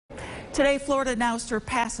Today, Florida now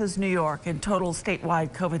surpasses New York in total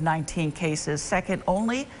statewide COVID-19 cases, second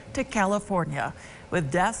only to California.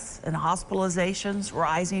 With deaths and hospitalizations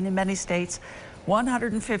rising in many states,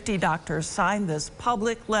 150 doctors signed this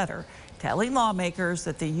public letter telling lawmakers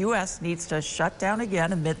that the U.S. needs to shut down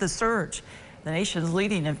again amid the surge. The nation's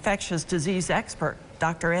leading infectious disease expert,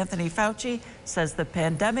 Dr. Anthony Fauci, says the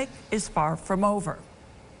pandemic is far from over.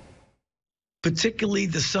 Particularly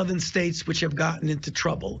the southern states which have gotten into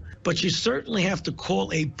trouble. But you certainly have to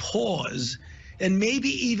call a pause and maybe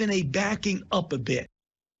even a backing up a bit.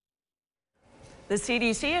 The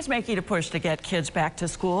CDC is making a push to get kids back to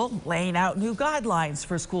school, laying out new guidelines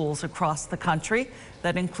for schools across the country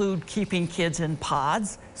that include keeping kids in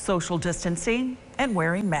pods, social distancing, and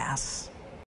wearing masks.